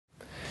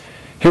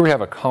Here we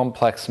have a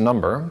complex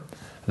number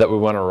that we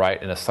want to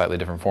write in a slightly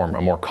different form,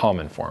 a more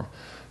common form.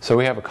 So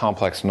we have a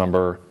complex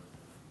number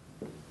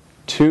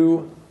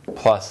 2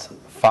 plus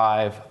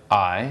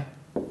 5i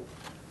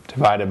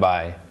divided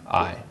by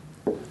I.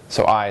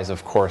 So I is,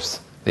 of course,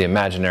 the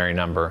imaginary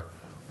number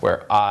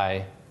where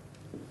I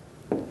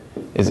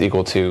is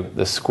equal to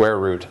the square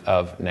root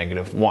of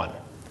 -1.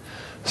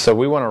 So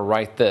we want to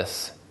write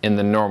this in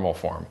the normal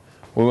form.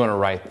 We want to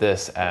write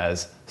this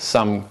as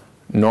some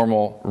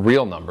normal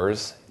real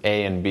numbers,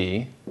 a and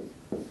b,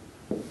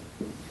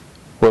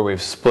 where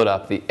we've split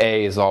up the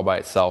a is all by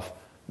itself,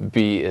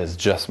 b is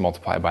just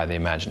multiplied by the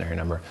imaginary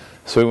number.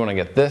 So we want to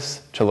get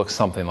this to look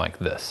something like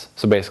this.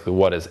 So basically,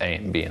 what is a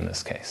and b in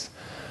this case?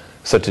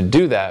 So to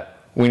do that,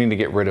 we need to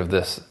get rid of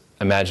this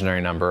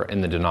imaginary number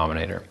in the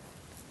denominator.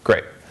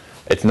 Great.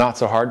 It's not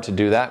so hard to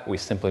do that. We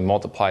simply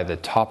multiply the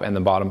top and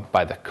the bottom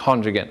by the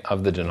conjugate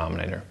of the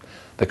denominator.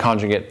 The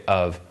conjugate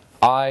of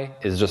I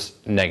is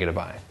just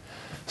 -i.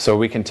 So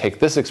we can take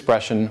this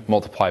expression,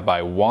 multiply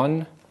by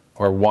 1,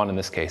 or 1 in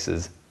this case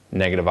is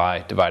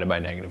 -i divided by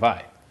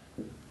 -i.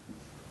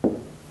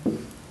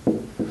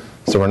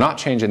 So we're not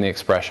changing the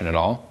expression at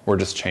all. We're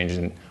just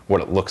changing what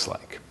it looks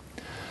like.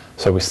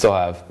 So we still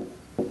have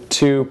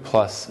 2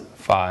 plus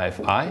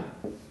 5i,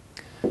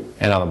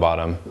 and on the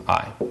bottom,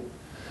 I.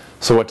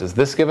 So what does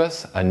this give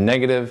us? A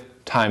negative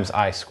times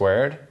I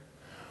squared.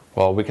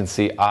 Well, we can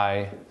see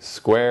I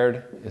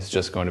squared is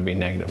just going to be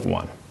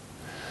 -1.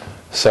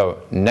 So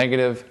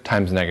negative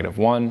times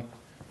 -1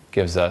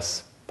 gives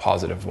us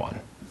 +1.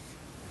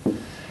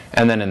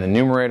 And then in the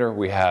numerator,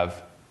 we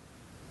have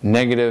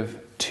negative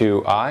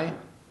 2i,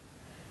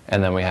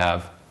 and then we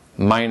have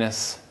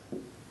minus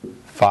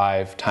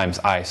 5 times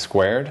I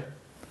squared.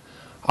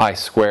 I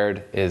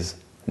squared is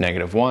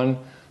 -1,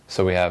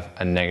 so we have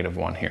a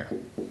 -1 here.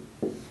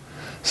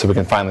 So we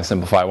can finally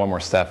simplify one more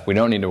step. We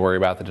don't need to worry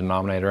about the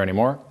denominator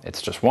anymore.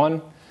 It's just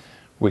 1.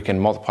 We can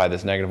multiply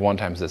this -1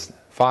 times this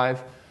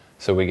 5.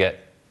 So we get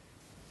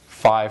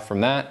 5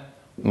 from that,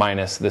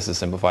 minus, this is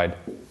simplified,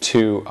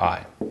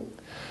 2i.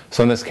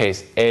 So in this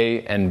case,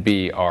 a and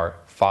b are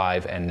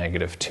 5 and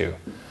 -2.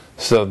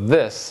 So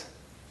this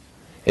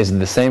is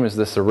the same as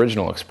this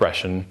original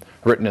expression,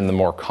 written in the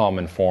more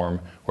common form,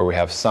 where we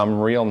have some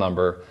real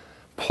number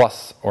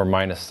plus or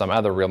minus some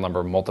other real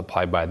number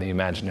multiplied by the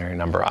imaginary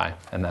number I.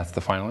 And that's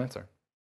the final answer.